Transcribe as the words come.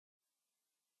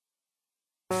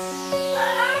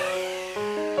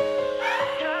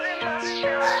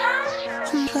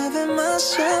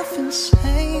myself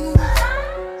insane.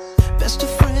 Best of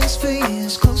friends for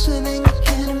years, closer than you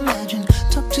can imagine.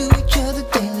 Talk to each other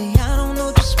daily, I don't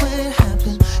know just when it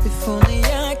happened. If only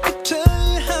I could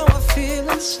tell you how I feel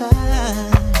inside.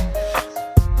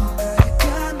 You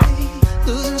got me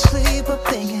losing sleep up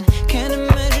thinking, can't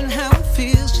imagine how it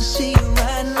feels to see you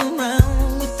riding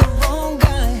around with the wrong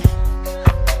guy.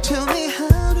 Tell me,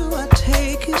 how do I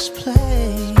take his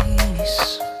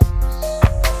place?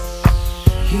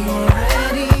 You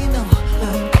already know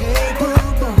I'm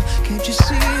capable. Can't you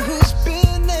see who's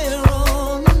been there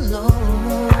all along?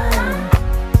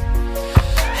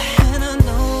 And I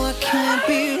know I can't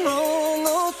be wrong.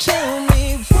 Oh, tell me,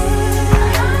 why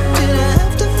did I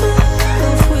have to fall in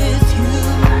love with you?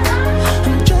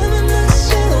 I'm driving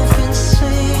myself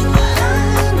insane.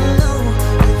 I know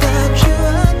without you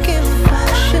I can't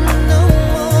function no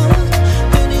more.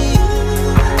 And you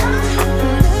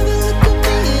never look at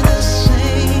me the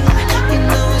same. You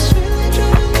know it's really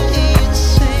driving me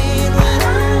insane. When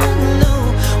I know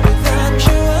without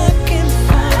you I can't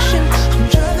function. I'm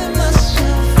driving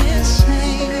myself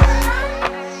insane.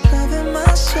 Driving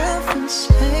myself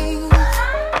insane.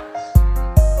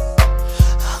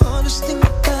 Hardest thing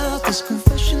about this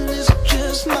confession is it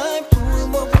just might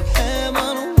ruin what we have.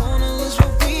 I don't wanna lose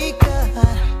what we got,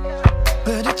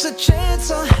 but it's a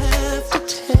chance I'll